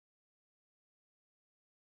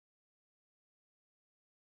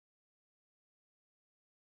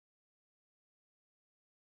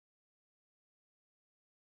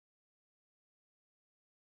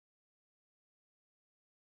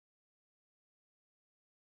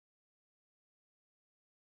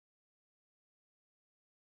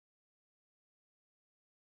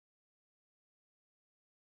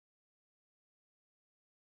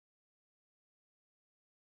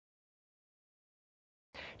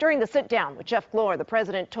During the sit-down with Jeff Glor, the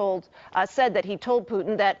president said that he told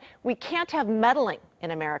Putin that we can't have meddling in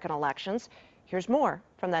American elections. Here's more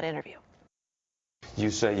from that interview. You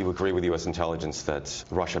say you agree with U.S. intelligence that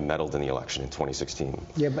Russia meddled in the election in 2016.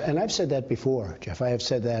 Yeah, and I've said that before, Jeff. I have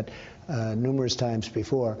said that numerous times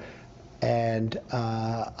before. And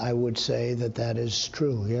I would say that that is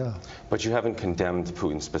true, yeah. But you haven't condemned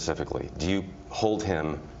Putin specifically. Do you hold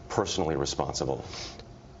him personally responsible?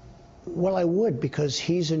 Well, I would, because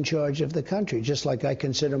he's in charge of the country, just like I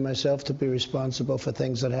consider myself to be responsible for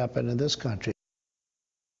things that happen in this country.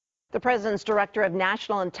 The president's director of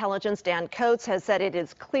national intelligence, Dan Coats, has said it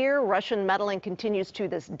is clear Russian meddling continues to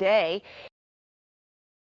this day.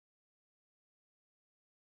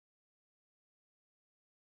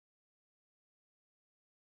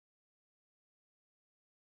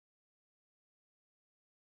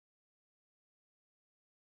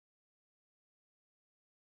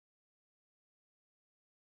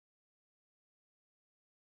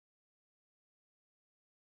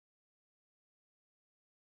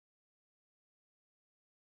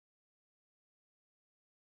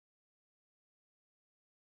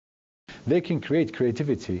 They can create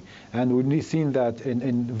creativity, and we've seen that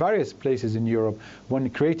in various places in Europe when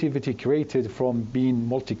creativity created from being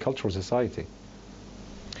multicultural society.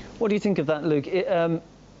 What do you think of that, Luke?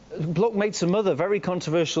 Block made some other very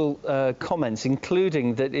controversial comments,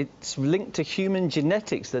 including that it's linked to human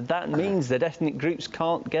genetics, that means that ethnic groups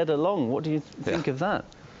can't get along. What do you think of that?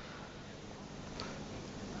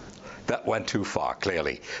 That went too far,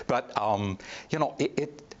 clearly. But, you know,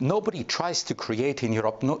 nobody tries to create in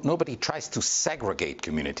Europe, nobody tries to segregate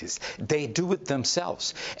communities. They do it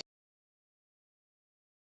themselves.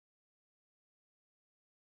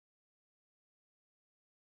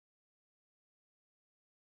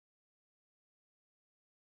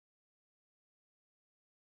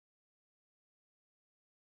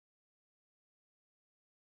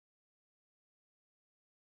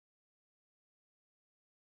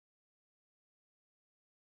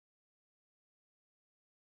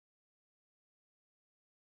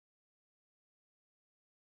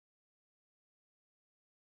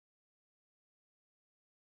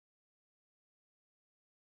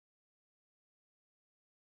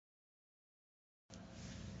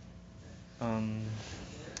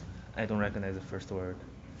 I don't recognize the first word.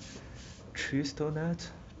 Tristonet?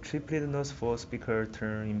 Triplet nose for speaker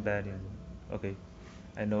turn embedding. Okay,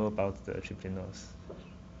 I know about the triplet nose.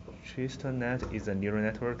 Tristonet is a neural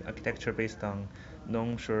network architecture based on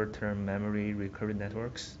non-short-term memory recurrent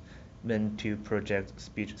networks meant to project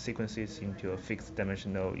speech sequences into a fixed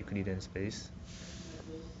dimensional Euclidean space.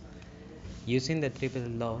 Using the triplet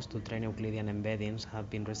laws to train Euclidean embeddings have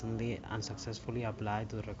been recently unsuccessfully applied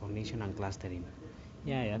to recognition and clustering.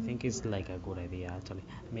 Yeah, I think it's like a good idea, actually.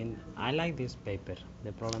 I mean, I like this paper.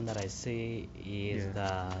 The problem that I see is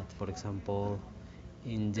that, for example,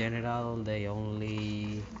 in general, they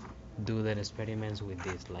only do their experiments with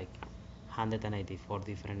this, like 184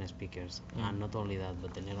 different speakers. And not only that,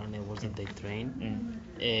 but the neural networks that they train,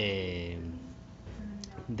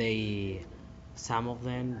 some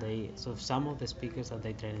of the speakers that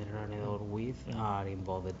they train the neural network with are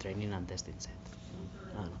involved in training and testing set.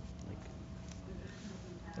 I don't know.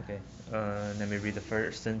 Okay, let me read the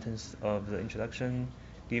first sentence of the introduction.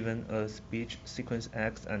 Given a speech sequence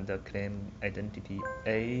X and the claim identity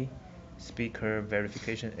A, speaker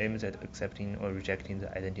verification aims at accepting or rejecting the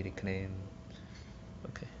identity claim.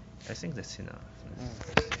 Okay, I think that's enough.